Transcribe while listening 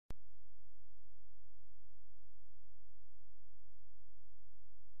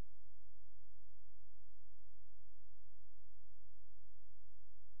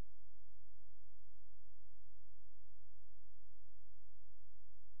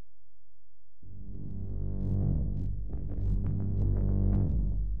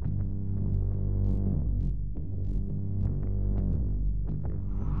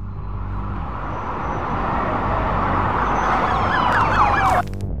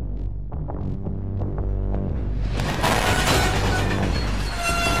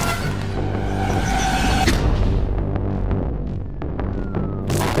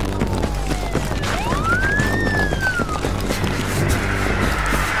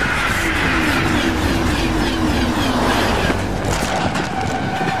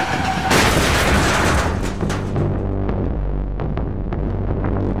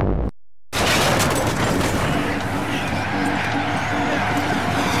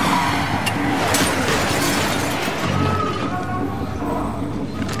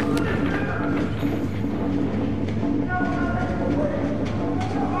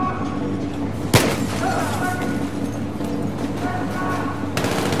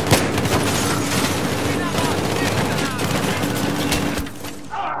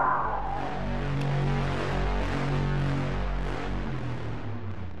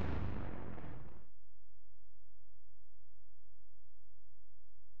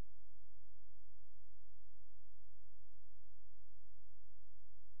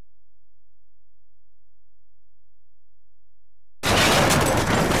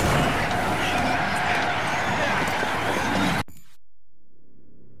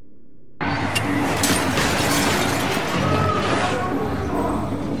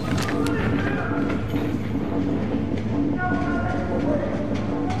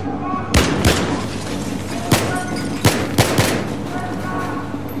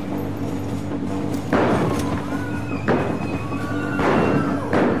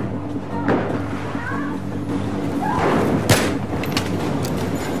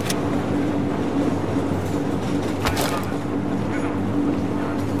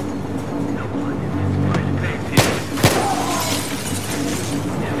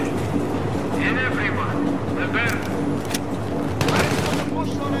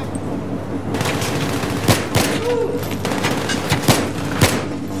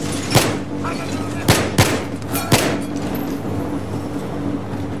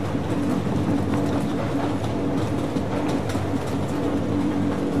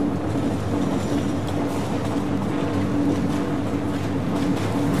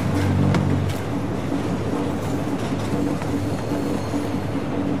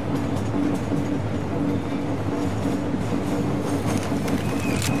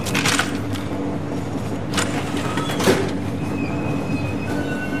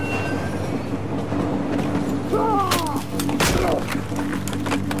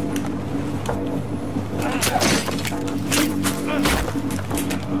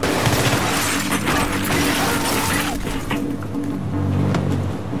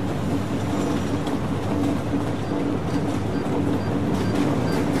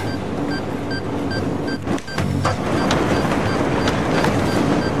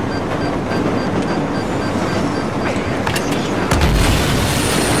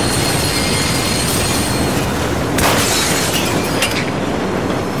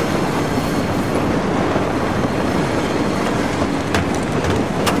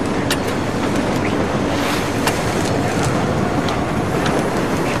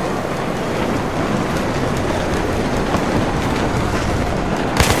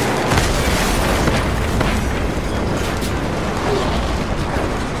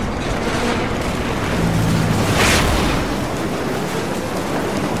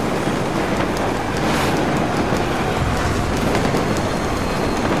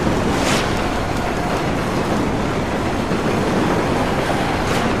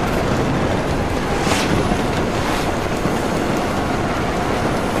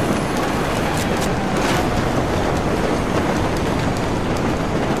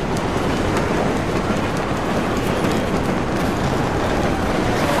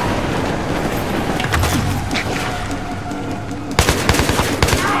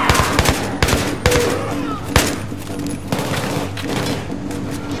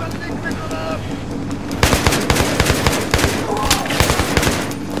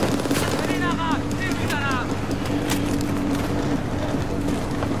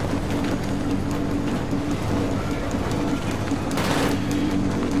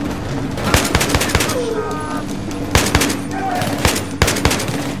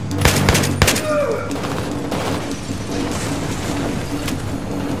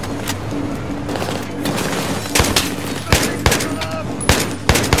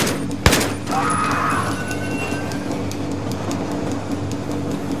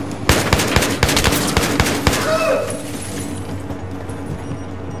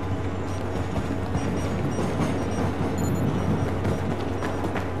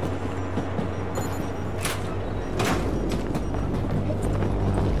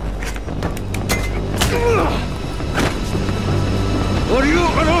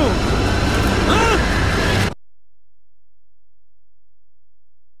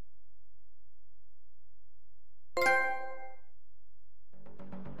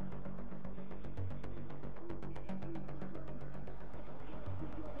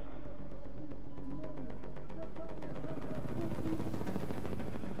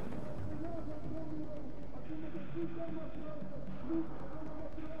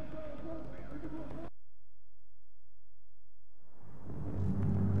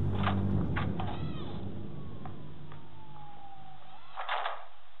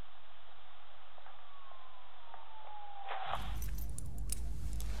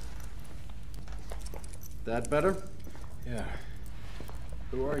That better? Yeah.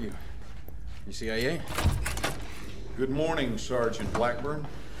 Who are you? You CIA? Good morning, Sergeant Blackburn.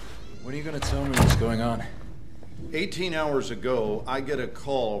 When are you gonna tell me what's going on? 18 hours ago, I get a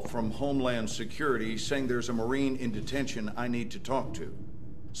call from Homeland Security saying there's a Marine in detention I need to talk to.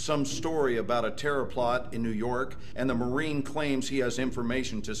 Some story about a terror plot in New York, and the Marine claims he has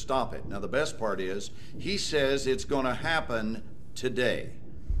information to stop it. Now, the best part is, he says it's gonna happen today.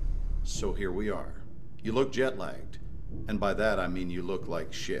 So here we are. You look jet-lagged, and by that I mean you look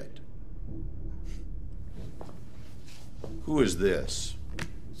like shit. Who is this?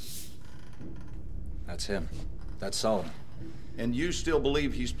 That's him. That's Solomon. And you still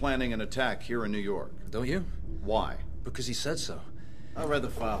believe he's planning an attack here in New York? Don't you? Why? Because he said so. I read the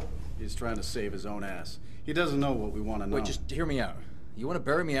file. He's trying to save his own ass. He doesn't know what we want to know. Wait, just hear me out. You want to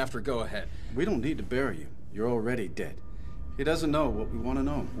bury me after, go ahead. We don't need to bury you. You're already dead. He doesn't know what we want to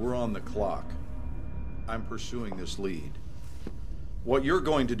know. We're on the clock. I'm pursuing this lead. What you're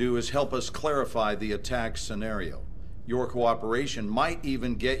going to do is help us clarify the attack scenario. Your cooperation might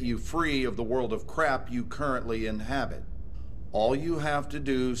even get you free of the world of crap you currently inhabit. All you have to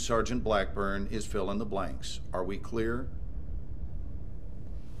do, Sergeant Blackburn, is fill in the blanks. Are we clear?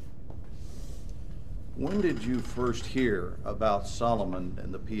 When did you first hear about Solomon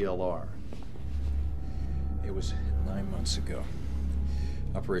and the PLR? It was 9 months ago.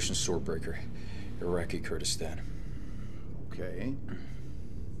 Operation Swordbreaker, Iraqi Kurdistan. Okay.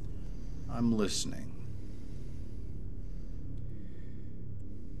 I'm listening.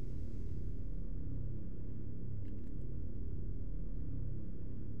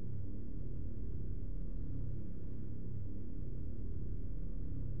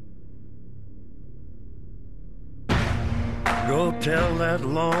 Go tell that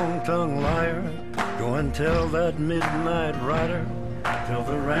long-tongued liar, go and tell that midnight rider, tell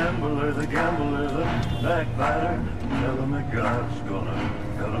the rambler, the gambler, the backbiter, tell him that God's gonna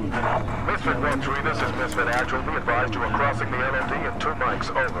cut him down. Misfit 1-3, this is Misfit Actual. We advised you are crossing the LMD in 2 mics,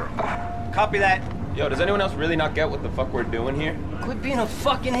 over. Copy that. Yo, does anyone else really not get what the fuck we're doing here? Quit being a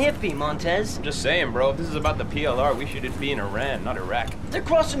fucking hippie, Montez. I'm just saying, bro, if this is about the PLR, we should be in Iran, not Iraq. They're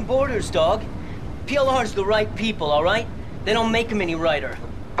crossing borders, dog. PLR's the right people, all right? They don't make them any righter.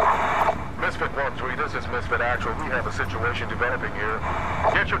 Misfit 1-3, this is Misfit Actual. We have a situation developing here.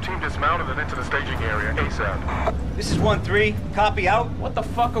 Get your team dismounted and into the staging area ASAP. This is 1-3. Copy out. What the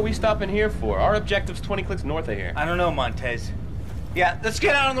fuck are we stopping here for? Our objective's 20 clicks north of here. I don't know, Montez. Yeah, let's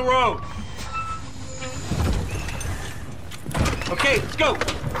get out on the road. Okay, let's go.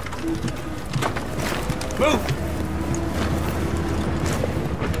 Move.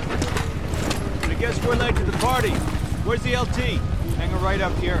 I guess we're late to the party. Where's the LT? Hang her right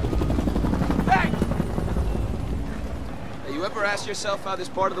up here. Hey! Hey, you ever ask yourself how this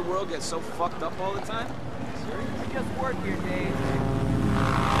part of the world gets so fucked up all the time? You just work here, Dave.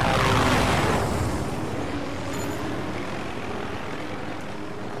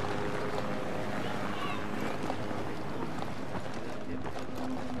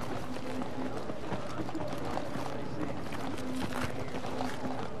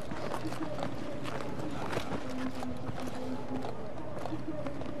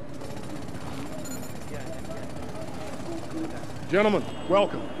 Gentlemen,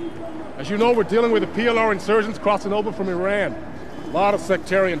 welcome. As you know, we're dealing with the PLR insurgents crossing over from Iran. A lot of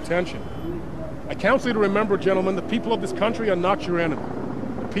sectarian tension. I counsel you to remember, gentlemen, the people of this country are not your enemy.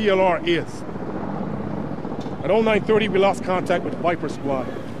 The PLR is. At 0930, we lost contact with Viper Squad.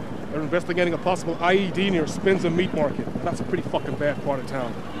 They're investigating a possible IED near Spinza Meat Market. That's a pretty fucking bad part of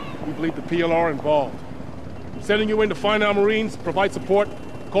town. We believe the PLR involved. Sending you in to find our Marines, provide support,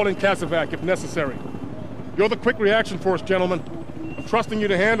 call in Casevac if necessary. You're the quick reaction force, gentlemen. I'm trusting you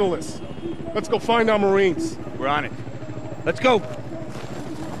to handle this. Let's go find our Marines. We're on it. Let's go.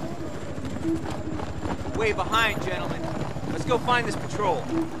 Way behind, gentlemen. Let's go find this patrol.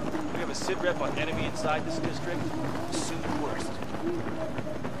 We have a sit rep on enemy inside this district. Assume the worst.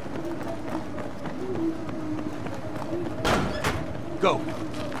 Go.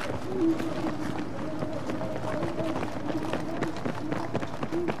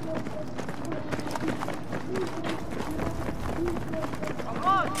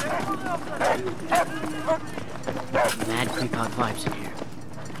 Mad creep-out vibes in here.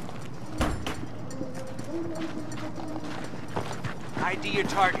 ID your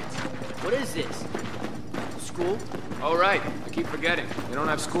targets. What is this? School? Oh, right. I keep forgetting. We don't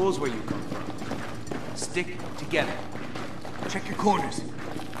have schools where you come from. Stick together. Check your corners.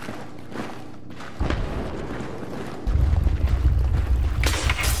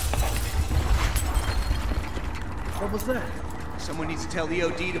 What was that? Someone needs to tell the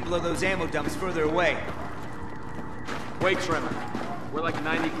OD to blow those ammo dumps further away. Wake trimmer. We're like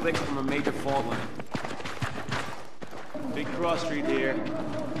 90 clicks from a major fault line. Big cross street here.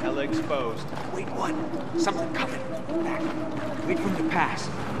 Hella exposed. Wait, what? Something coming. Back. Wait for him to pass.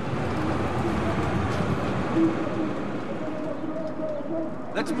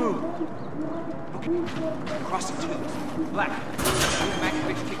 Let's move. Okay. Cross the tubes. Black.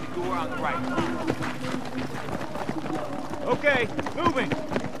 Makovic kick the door on the right. Okay, moving.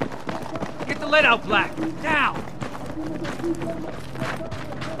 Get the lead out, Black. Now!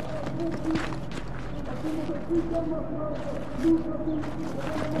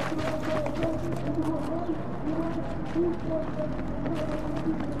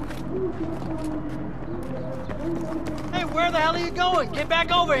 Hey, where the hell are you going? Get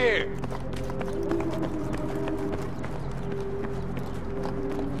back over here!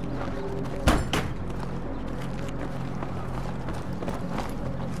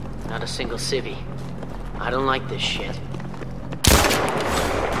 Not a single civvy. I don't like this shit.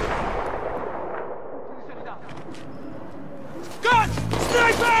 Gun!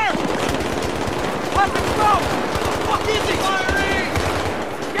 Sniper! Pop and go! What the fuck is he? Firing!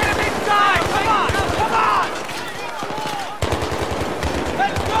 Get him inside! Come on! Come on!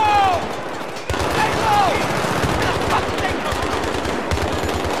 Let's go! Stay low! Where the fuck did they come from?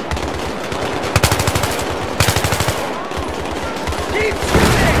 Keep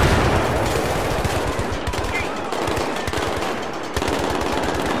shooting!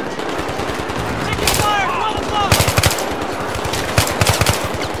 Taking fire! 12 o'clock!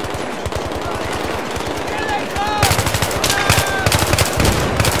 Here they come!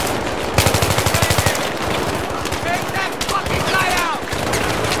 Take that fucking guy out!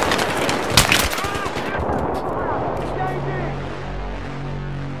 Engaging!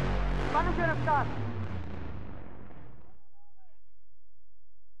 Trying to get him done.